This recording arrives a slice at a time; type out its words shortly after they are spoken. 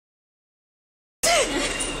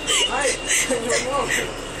I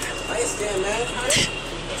ain't scared, man.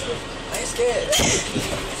 I ain't scared.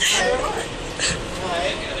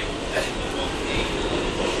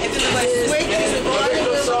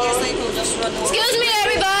 Excuse me,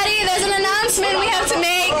 everybody. There's an announcement we have to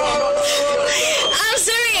make. I'm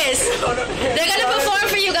serious. They're gonna perform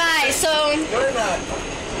for you guys, so. We're not.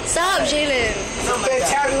 Stop, Jalen. Some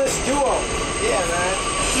fantabulous duo. Yeah, man.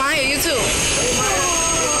 Maya, you too.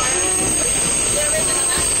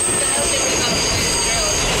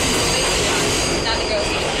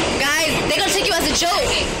 Guys, they're gonna take you as a joke.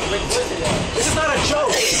 This is not a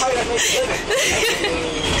joke. It's how you make a living.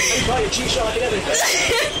 You buy your cheap shot and everything.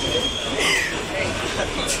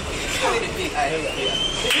 I hate it.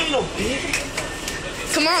 There ain't no beef.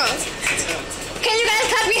 Come on. Can you guys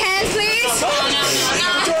clap your hands, please? No.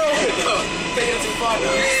 Taking it too far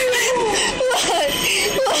now. What?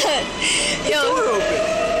 Yo.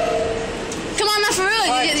 Come on, not for real.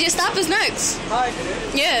 Your stop is next. Hi.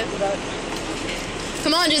 Yeah.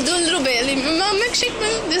 Come on, just do a little bit. Milkshake,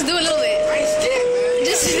 man. Just do a little bit. I ain't scared, man.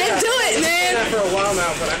 Just do it, man. I've been for a while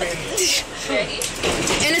now, but I mean.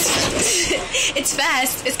 And it's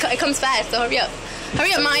fast. It comes fast. So hurry up.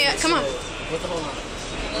 Hurry up, Maya. Come on.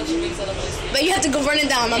 But you have to go running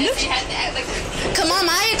down. Come on,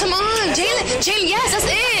 Maya. Come on, Jalen. Yes, that's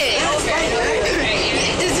it.